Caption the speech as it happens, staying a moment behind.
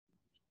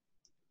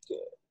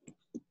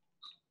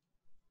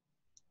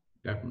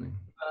Definitely.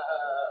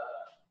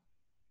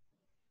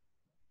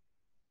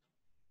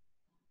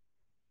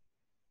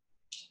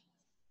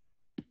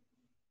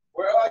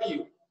 Where are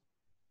you?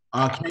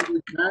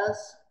 Cambridge,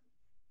 Mass.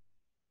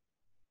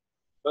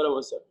 Hold on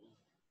one second.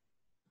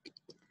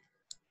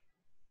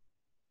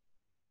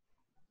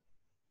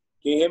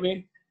 Can you hear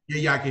me?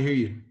 Yeah, I can hear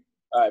you.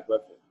 All right,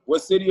 perfect.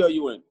 What city are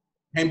you in?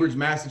 Cambridge,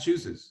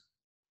 Massachusetts.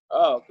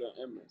 Oh, okay.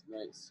 Emirates,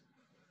 nice.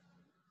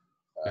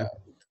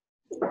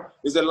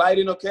 Is the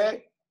lighting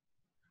okay?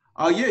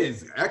 Oh, yeah,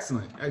 it's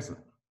excellent.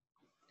 Excellent.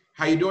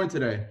 How you doing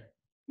today?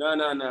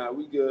 No.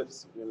 We good.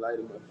 You're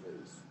lighting my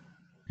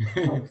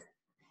face.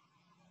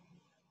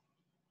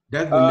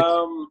 Definitely.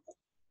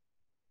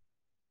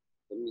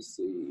 Let me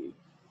see.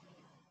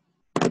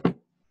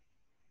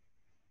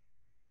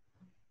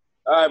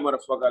 All right,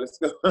 motherfucker, let's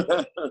go.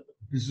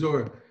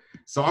 Sure.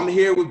 So I'm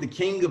here with the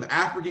king of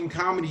African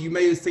comedy. You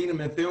may have seen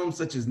him in films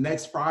such as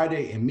Next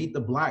Friday and Meet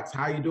the Blacks.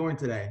 How you doing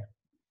today?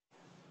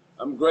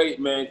 I'm great,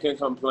 man. Can't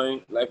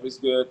complain. Life is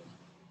good.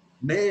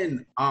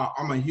 Man,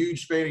 I'm a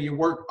huge fan of your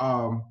work.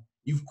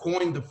 You've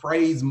coined the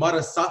phrase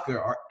 "mudda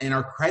sucker" and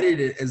are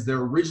credited as the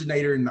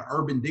originator in the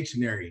Urban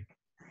Dictionary.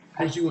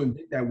 How did you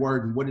invent that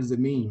word, and what does it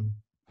mean?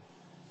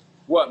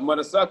 What,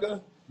 mother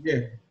sucker?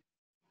 Yeah.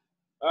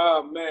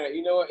 Oh man,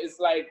 you know what? It's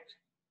like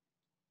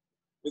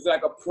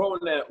a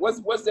pronoun.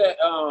 What's that?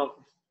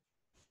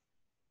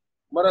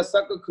 Mother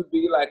sucker could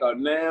be like a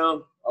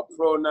noun, a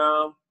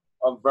pronoun,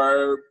 a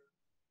verb.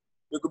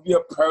 It could be a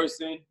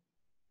person.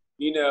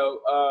 You know,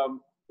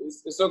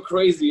 it's so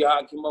crazy how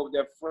I came up with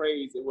that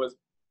phrase. It was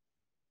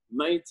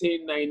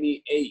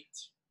 1998.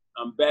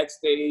 I'm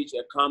backstage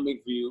at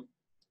Comic View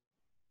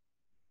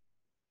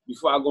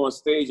before I go on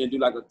stage and do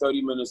like a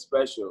 30-minute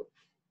special,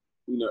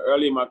 you know,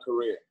 early in my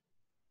career.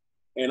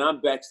 And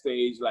I'm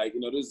backstage, like, you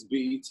know, this is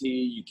BET,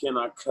 you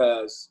cannot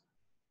cuss.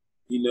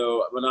 You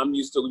know, when I'm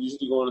used to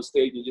usually going on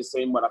stage and just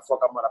saying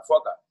motherfucker,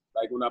 motherfucker.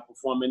 Like when I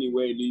perform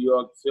anywhere in New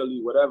York, Philly,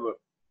 whatever.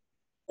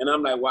 And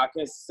I'm like, well, I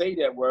can't say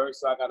that word,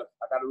 so I gotta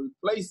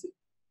replace it.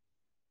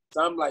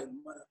 So I'm like,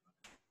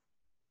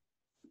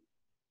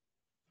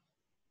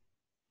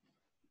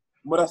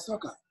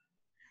 motherfucker.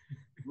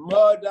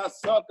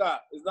 Motherfucker.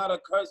 It's not a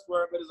curse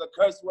word, but it's a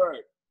curse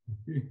word.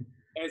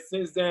 And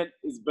since then,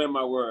 it's been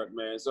my word,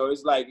 man. So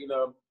it's like, you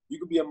know, you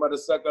could be a mother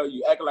sucker,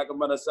 you act like a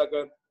mother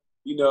sucker,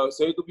 you know,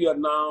 so it could be a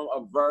noun,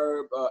 a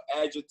verb,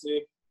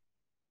 adjective.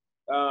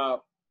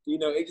 You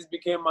know, it just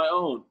became my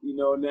own, you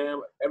know,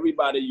 now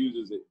everybody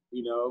uses it,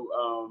 you know.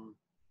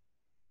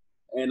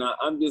 And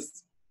I'm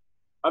just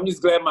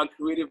glad my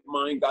creative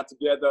mind got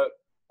together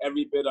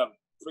every bit of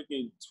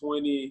freaking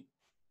 22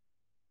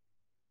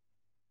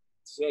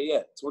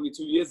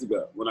 years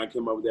ago when I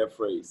came up with that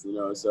phrase, you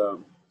know.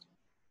 So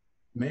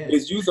Man.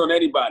 It's used on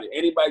anybody.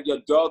 Anybody, your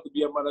dog could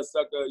be a mother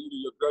sucker.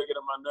 Your girl get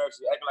on my nerves.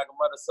 She acting like a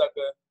mother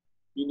sucker.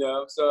 You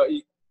know, so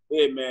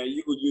yeah, man,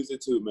 you could use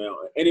it too, man.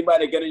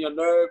 Anybody get on your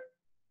nerve,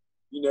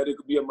 you know, they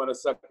could be a mother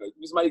sucker.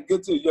 This might be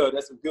good too. Yo,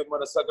 that's a good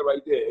mother sucker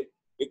right there.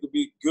 It could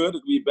be good. It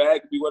could be bad.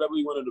 It could be whatever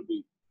you want it to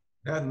be.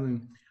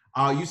 Definitely.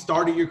 You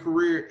started your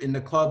career in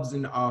the clubs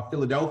in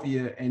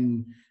Philadelphia,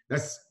 and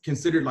that's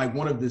considered like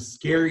one of the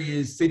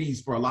scariest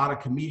cities for a lot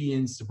of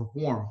comedians to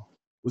perform.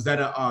 Was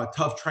that a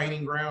tough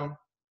training ground?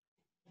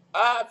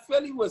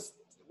 Philly was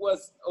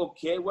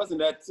okay. It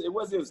wasn't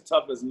as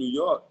tough as New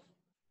York.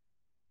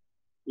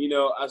 You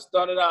know, I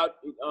started out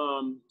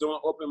doing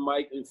open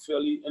mic in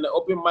Philly, and the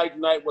open mic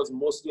night was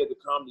mostly at the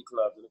comedy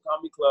clubs. And the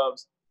comedy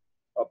clubs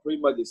are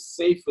pretty much the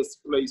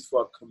safest place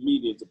for a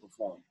comedian to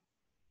perform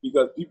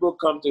because people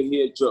come to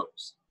hear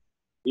jokes.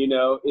 You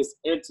know, it's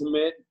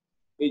intimate.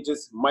 It's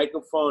just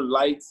microphone,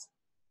 lights,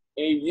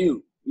 and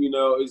you. You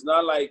know, it's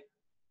not like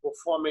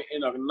performing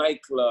in a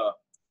nightclub,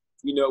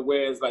 you know,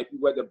 where it's like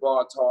people at the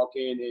bar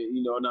talking and,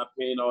 you know, not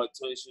paying all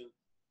attention,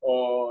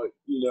 or,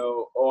 you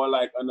know, or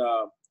like on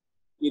a,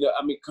 you know,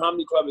 I mean,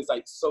 comedy club is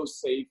like so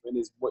safe, and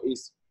it's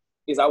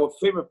our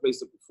favorite place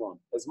to perform.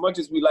 As much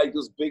as we like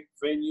those big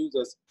venues,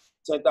 that's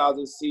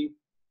 10,000 seat,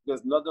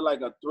 there's nothing like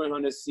a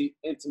 300 seat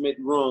intimate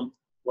room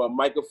where a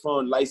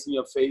microphone lights in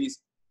your face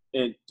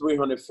and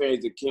 300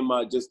 fans that came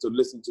out just to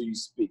listen to you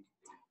speak.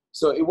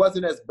 So it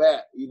wasn't as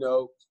bad, you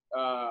know.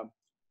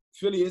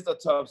 Philly is a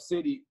tough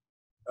city.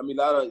 I mean,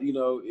 a lot of, you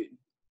know,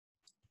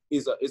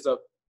 it's a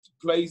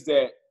place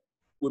that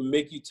would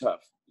make you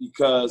tough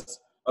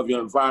because of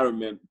your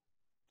environment.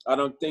 I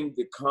don't think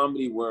the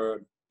comedy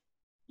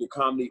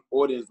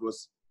audience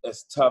was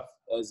as tough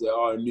as they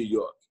are in New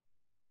York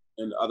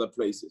and other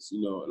places,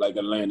 you know, like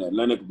Atlanta.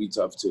 Atlanta could be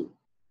tough too.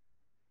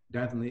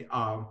 Definitely.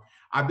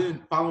 I've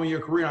been following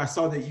your career. I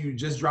saw that you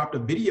just dropped a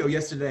video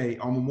yesterday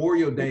on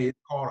Memorial Day. It's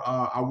called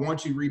I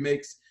Want You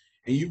Remix.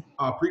 And you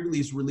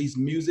previously released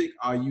music.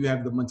 You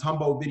have the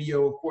Matumbo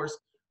video, of course.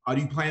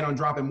 Do you plan on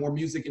dropping more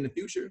music in the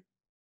future?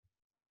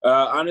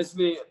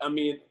 Honestly, I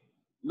mean,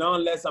 not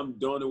unless I'm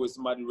doing it with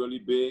somebody really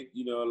big,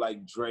 you know,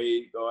 like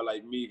Drake or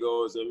like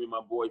Migos or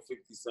my boy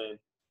 50 Cent.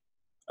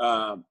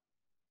 I'm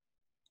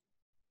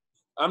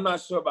not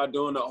sure about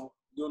doing a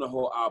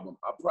whole album.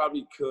 I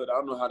probably could. I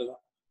don't know how to.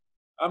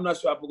 I'm not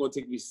sure people gonna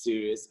take me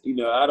serious. You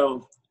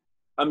know,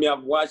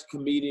 I've watched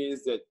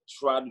comedians that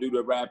try to do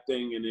the rap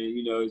thing, and then,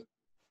 you know,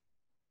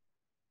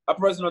 I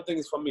personally don't think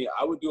it's for me.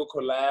 I would do a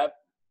collab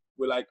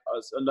with like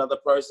another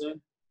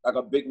person, like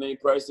a big name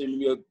person,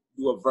 maybe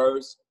do a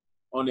verse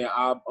on their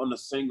album, on a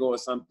single or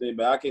something.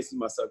 But I can't see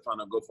myself trying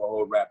to go for a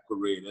whole rap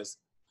career.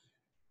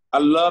 I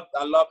love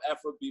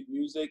Afrobeat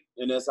music,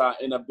 and that's how I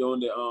end up doing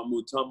the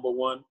Mutombo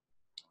one.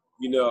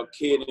 You know, a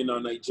kid in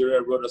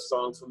Nigeria wrote a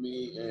song for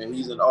me, and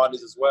he's an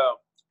artist as well.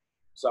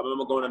 So I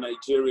remember going to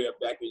Nigeria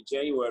back in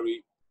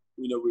January.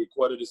 You know, we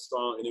recorded the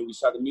song, and then we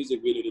shot the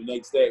music video the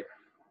next day.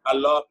 I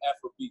love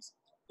Afrobeats.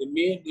 The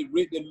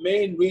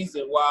main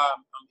reason why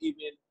I'm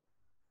even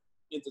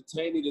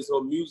entertaining this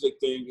whole music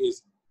thing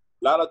is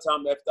a lot of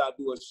time after I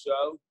do a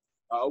show,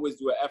 I always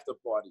do an after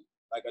party,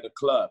 like at a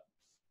club.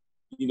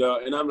 You know,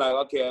 and I'm like,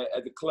 okay,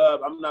 at the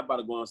club, I'm not about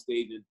to go on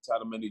stage and tell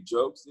them any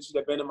jokes. This should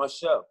have been in my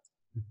show.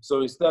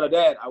 So instead of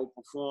that, I would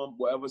perform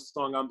whatever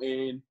song I'm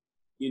in,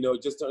 you know,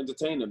 just to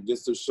entertain them,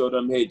 just to show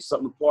them, hey,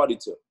 something to party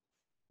to.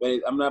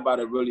 But I'm not about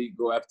to really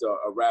go after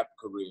a rap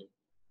career.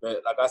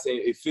 But like I say,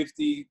 if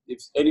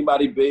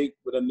anybody big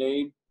with a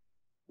name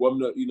want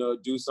me to, you know,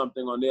 do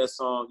something on their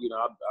song, you know,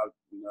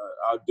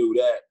 I'll do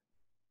that.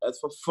 That's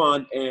for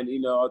fun, and,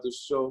 you know, I'll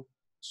just show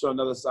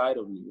another side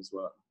of me as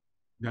well.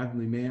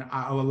 Definitely, man.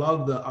 I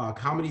love the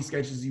comedy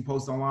sketches you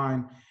post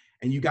online,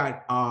 and you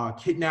got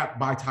kidnapped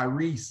by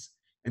Tyrese,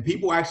 and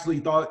people actually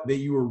thought that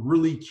you were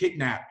really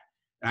kidnapped.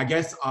 I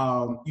guess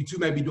you two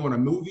may be doing a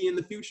movie in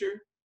the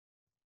future.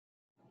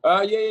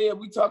 Yeah.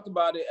 We talked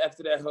about it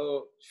after that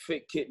whole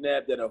fake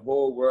kidnap that the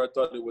whole world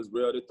thought it was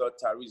real. They thought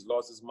Tyrese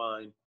lost his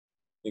mind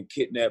and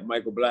kidnapped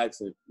Michael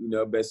Blackson. You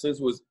know, but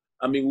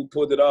we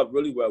pulled it off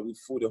really well. We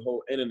fooled the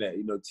whole internet.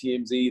 You know,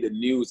 TMZ, the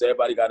news,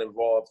 everybody got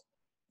involved.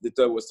 They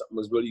thought something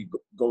was really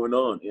going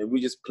on, and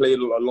we just played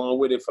along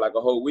with it for like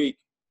a whole week.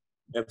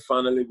 And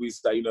finally, we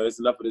said, you know, it's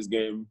enough of this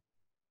game.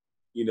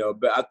 You know,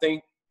 but I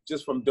think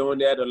just from doing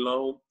that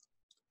alone,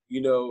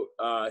 you know,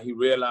 he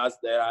realized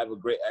that I have a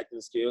great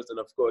acting skills. And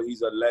of course,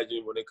 he's a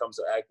legend when it comes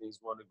to acting. He's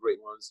one of the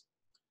great ones.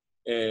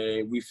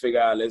 And we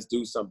figured out, let's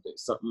do something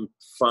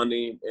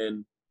funny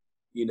and,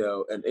 you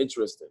know, and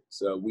interesting.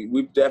 So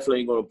we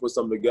definitely going to put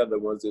something together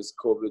once this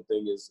COVID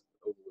thing is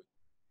over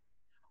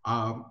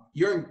with.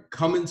 You're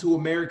Coming to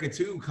America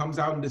 2 comes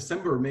out in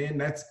December, man.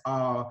 That's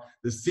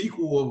the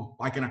sequel of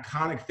like an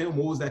iconic film.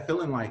 What was that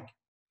feeling like?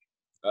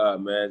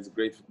 Man, it's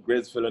the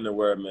greatest feeling in the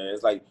world, man.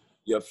 It's like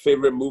your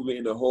favorite movie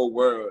in the whole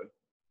world,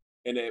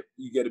 and then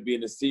you get to be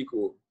in the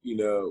sequel. You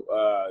know,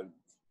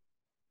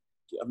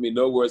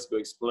 no words to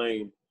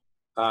explain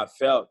how I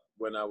felt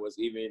when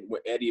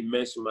Eddie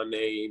mentioned my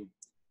name,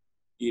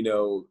 you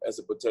know, as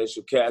a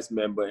potential cast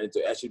member, and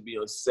to actually be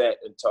on set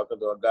and talking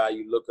to a guy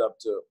you look up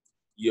to,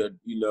 your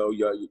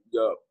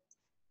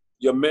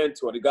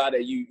mentor, the guy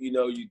that you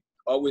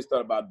always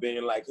thought about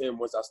being like him.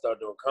 Once I started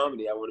doing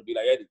comedy, I want to be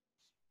like Eddie.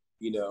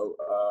 You know,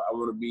 I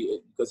want to be,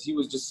 because he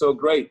was just so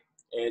great.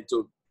 And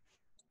to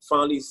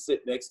finally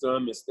sit next to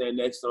him and stand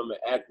next to him and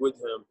act with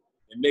him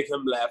and make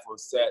him laugh on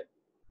set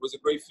was a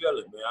great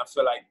feeling, man. I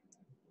feel like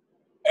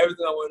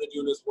everything I want to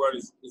do in this world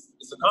is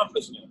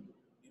accomplished now,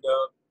 you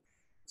know?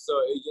 So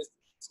it just,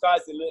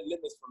 sky's the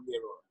limits from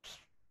here on.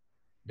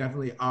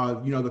 Definitely.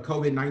 You know, the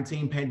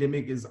COVID-19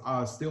 pandemic is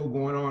still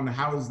going on.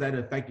 How has that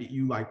affected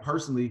you, like,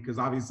 personally? Because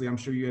obviously I'm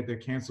sure you had to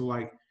cancel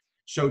like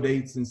show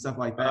dates and stuff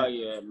like that. Oh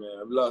yeah, man,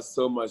 I've lost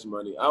so much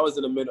money. I was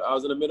in the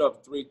middle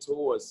of 3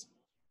 tours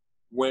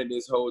when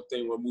this whole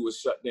thing, when we were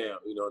shut down.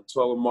 You know,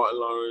 tour with Martin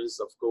Lawrence,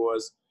 of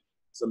course,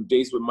 some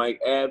dates with Mike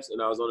Epps,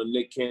 and I was on the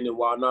Nick Cannon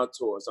Wild Out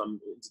tour. So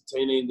I'm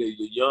entertaining the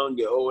young,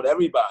 the old,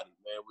 everybody,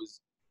 man.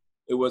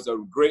 It was a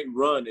great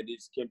run, and it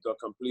just came to a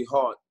complete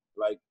halt,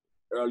 like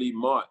early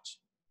March.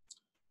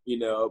 You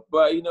know,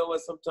 but you know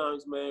what?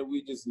 Sometimes, man,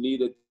 we just need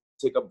to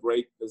take a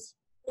break, because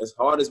as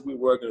hard as we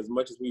work and as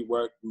much as we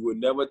work, we would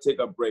never take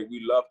a break.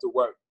 We love to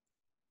work.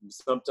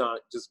 Sometimes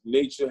just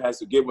nature has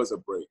to give us a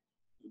break.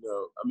 You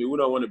know, I mean, we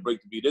don't want a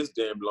break to be this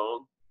damn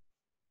long,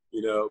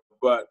 you know,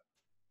 but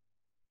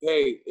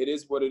hey, it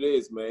is what it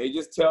is, man. It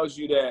just tells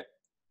you that,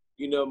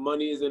 you know,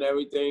 money isn't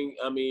everything.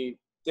 I mean,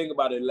 think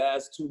about it.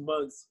 Last 2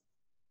 months,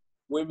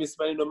 we ain't been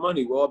spending the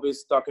money. We've all been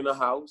stuck in a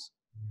house.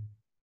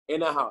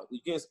 In a house. You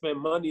can't spend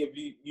money if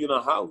you're in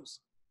a house.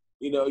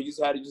 You know, you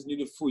just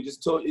needed food.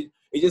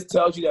 It just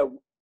tells you that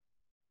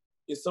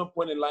at some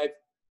point in life,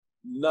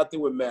 nothing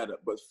would matter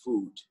but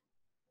food.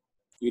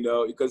 You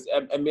know, because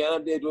at the end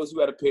of the day, those who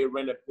had to pay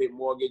rent and pay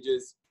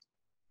mortgages,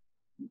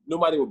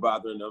 nobody was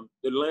bothering them.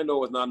 The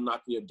landlord was not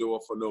knocking your door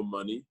for no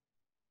money,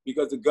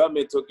 because the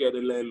government took care of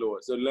the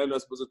landlord. So the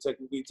landlord's supposed to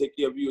technically take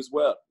care of you as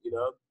well, you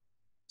know?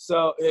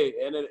 So, hey,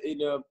 and you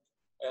know, at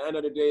the end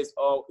of the day, it's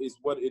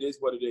what it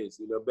is,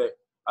 you know? But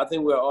I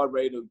think we're all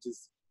ready to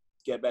just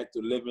get back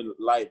to living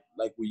life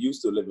like we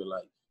used to live in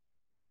life.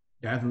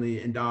 Definitely.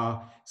 And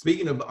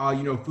speaking of,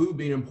 you know, food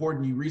being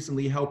important, you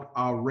recently helped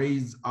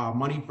raise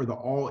money for the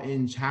All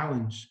In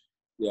Challenge.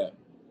 Yeah.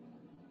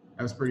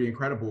 That was pretty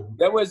incredible.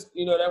 That was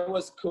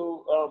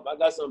cool. I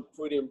got some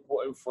pretty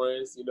important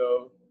friends, you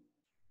know,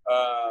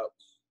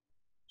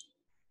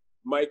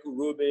 Michael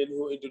Rubin,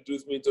 who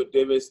introduced me to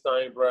David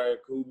Steinberg,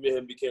 who me and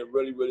him became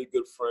really, really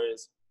good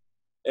friends.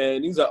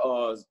 And these are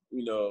all,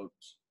 you know,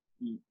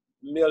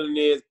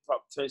 millionaires,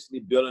 potentially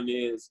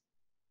billionaires.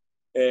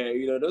 And,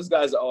 you know, those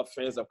guys are all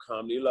fans of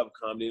comedy. They love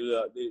comedy.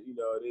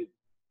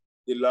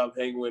 They love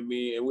hanging with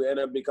me. And we end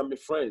up becoming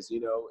friends, you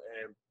know.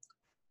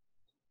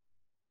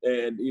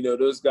 And you know,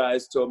 those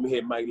guys told me, hey,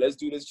 Mike, let's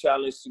do this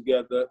challenge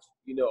together.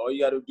 You know, all you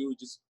got to do is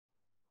just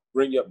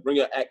bring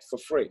your act for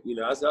free. You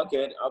know, I said,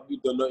 okay, I'll be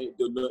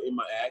donating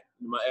my act.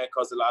 My act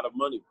costs a lot of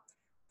money.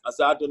 I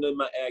said, I'll donate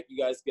my act. You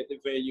guys get the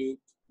venue.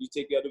 You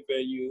take care of the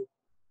venue.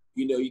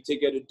 You know, you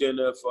take care of the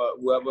dinner for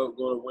whoever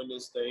going to win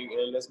this thing,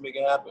 and let's make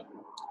it happen.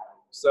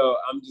 So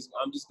I'm just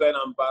glad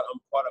I'm part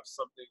of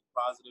something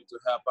positive to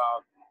help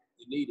out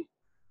the needy.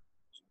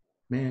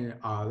 Man,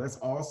 that's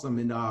awesome.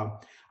 And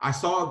I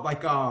saw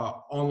like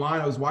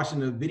online, I was watching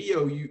the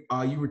video.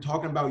 You were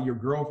talking about your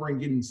girlfriend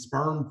getting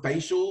sperm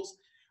facials.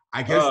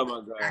 I guess oh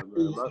my God,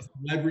 man.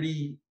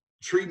 Celebrity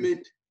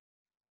treatment.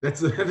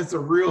 That's a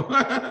real.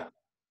 My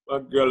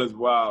girl is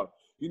wild.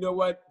 You know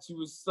what? She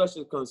was such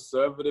a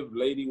conservative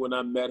lady when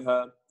I met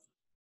her.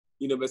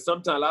 You know, but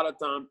sometimes, a lot of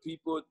times,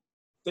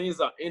 things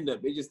are in them.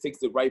 It just takes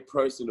the right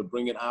person to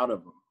bring it out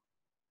of them.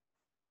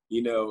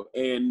 You know,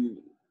 and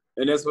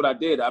that's what I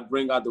did. I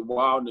bring out the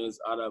wildness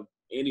out of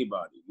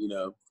anybody, you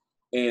know.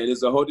 And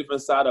it's a whole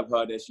different side of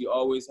her that she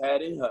always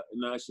had in her.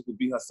 And now she could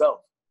be herself,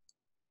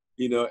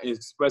 you know, and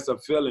express her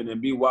feeling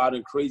and be wild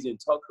and crazy and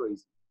talk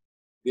crazy.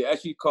 They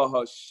actually call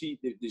her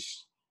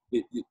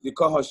they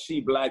call her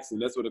she Blackson.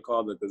 That's what they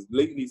call her. Because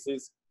lately,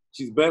 since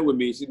she's been with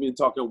me, she's been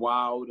talking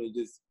wild and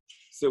just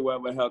say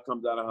whatever the hell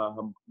comes out of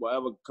her,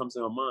 whatever comes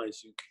in her mind,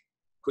 she's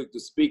quick to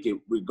speak it,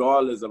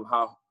 regardless of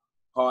how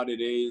hard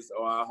it is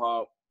or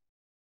how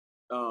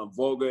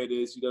vulgar it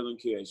is. She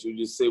doesn't care. She'll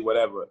just say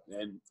whatever.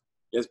 And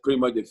that's pretty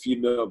much the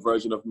female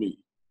version of me.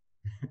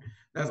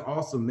 That's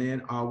awesome, man.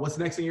 What's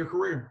next in your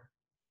career?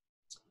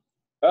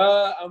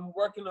 I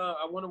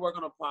want to work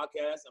on a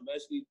podcast. I'm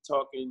actually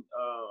talking,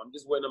 I'm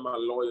just waiting on my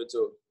lawyer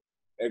to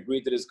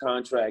agree to this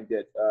contract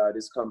that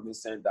this company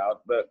sent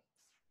out. But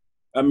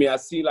I mean, I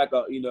see like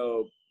you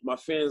know, my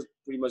fans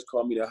pretty much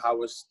call me the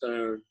Howard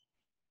Stern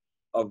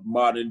of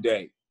modern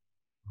day.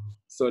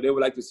 So they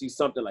would like to see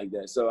something like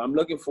that. So I'm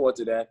looking forward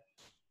to that.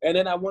 And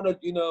then I want to,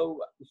 you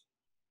know,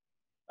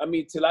 I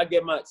mean, till I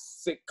get my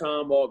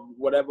sitcom or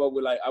whatever,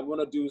 I want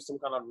to do some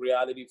kind of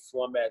reality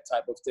format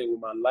type of thing with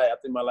my life. I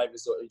think my life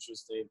is so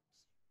interesting.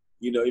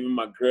 You know, even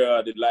my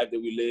girl, the life that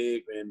we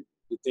live and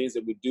the things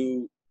that we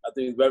do, I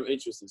think it's very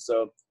interesting.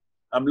 So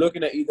I'm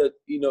looking at either,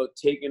 you know,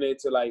 taking it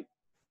to like,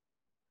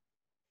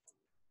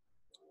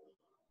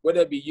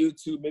 whether it be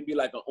YouTube, maybe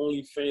like an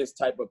OnlyFans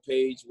type of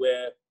page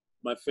where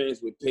my fans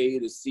would pay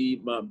to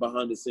see my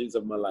behind the scenes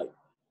of my life.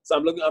 So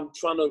I'm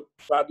trying to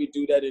probably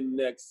do that in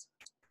the next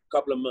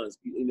couple of months.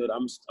 You know,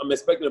 I'm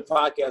expecting a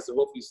podcast to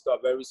hopefully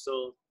start very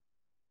soon.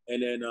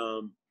 And then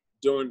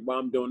while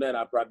I'm doing that,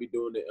 I'll probably be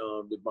doing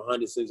the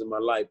behind the scenes of my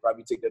life,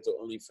 probably take that to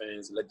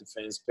OnlyFans and let the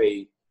fans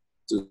pay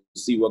to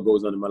see what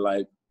goes on in my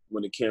life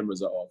when the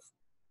cameras are off.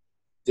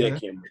 Their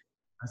camera.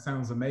 That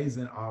sounds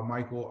amazing,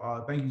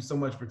 Michael. Thank you so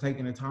much for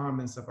taking the time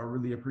and stuff. I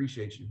really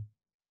appreciate you.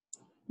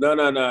 No.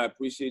 I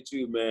appreciate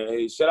you, man.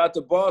 Hey, shout out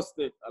to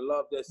Boston. I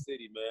love that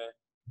city, man.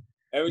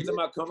 Every time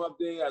I come up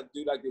there, I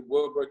do like the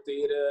Wilbur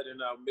Theater,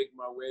 and I'll make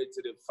my way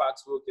to the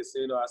Foxwoods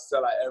Casino. I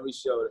sell out every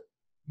show.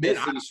 Man,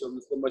 that city showed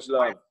me so much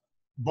love. I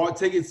bought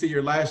tickets to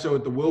your last show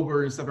at the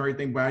Wilbur and stuff,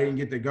 everything, but I didn't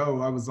get to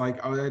go. I was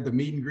at the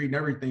meet and greet and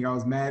everything. I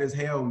was mad as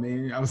hell,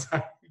 man. I was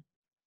like,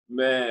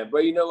 man,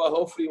 but you know what?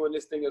 Hopefully, when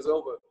this thing is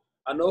over,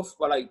 I know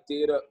for like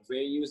theater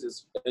venues,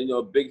 it's, you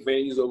know, big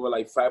venues over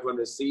like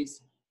 500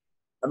 seats.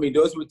 I mean,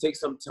 those would take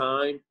some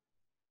time.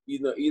 You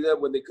know, either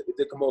if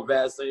they come on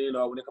vaccine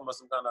or when they come on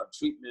some kind of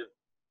treatment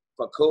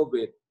for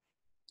COVID,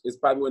 it's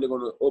probably when they're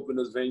going to open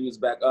those venues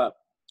back up.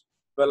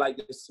 But like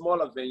the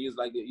smaller venues,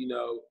 like, you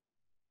know,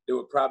 they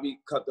would probably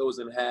cut those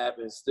in half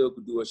and still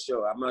could do a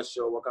show. I'm not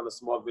sure what kind of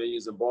small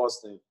venues in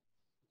Boston.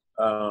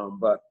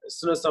 But as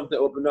soon as something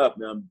opened up,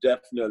 man, I'm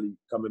definitely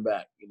coming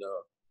back, you know.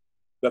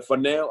 But for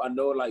now, I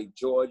know like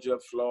Georgia,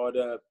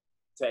 Florida,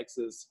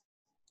 Texas,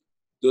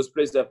 those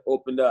places have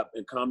opened up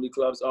and comedy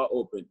clubs are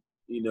open,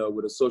 you know,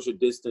 with a social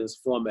distance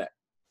format.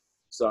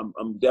 So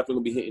I'm definitely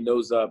gonna be hitting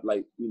those up,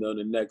 like, you know, in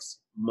the next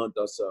month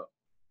or so.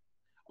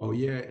 Oh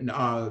yeah, and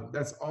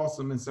that's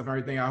awesome and stuff,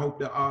 everything. I hope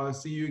to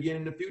see you again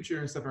in the future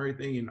and stuff,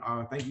 everything. And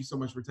thank you so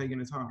much for taking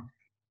the time.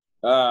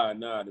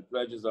 Nah, the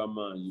pleasure's all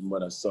mine, you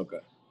mother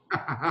sucker.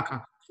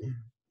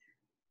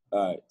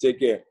 All right, take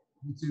care.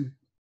 You too.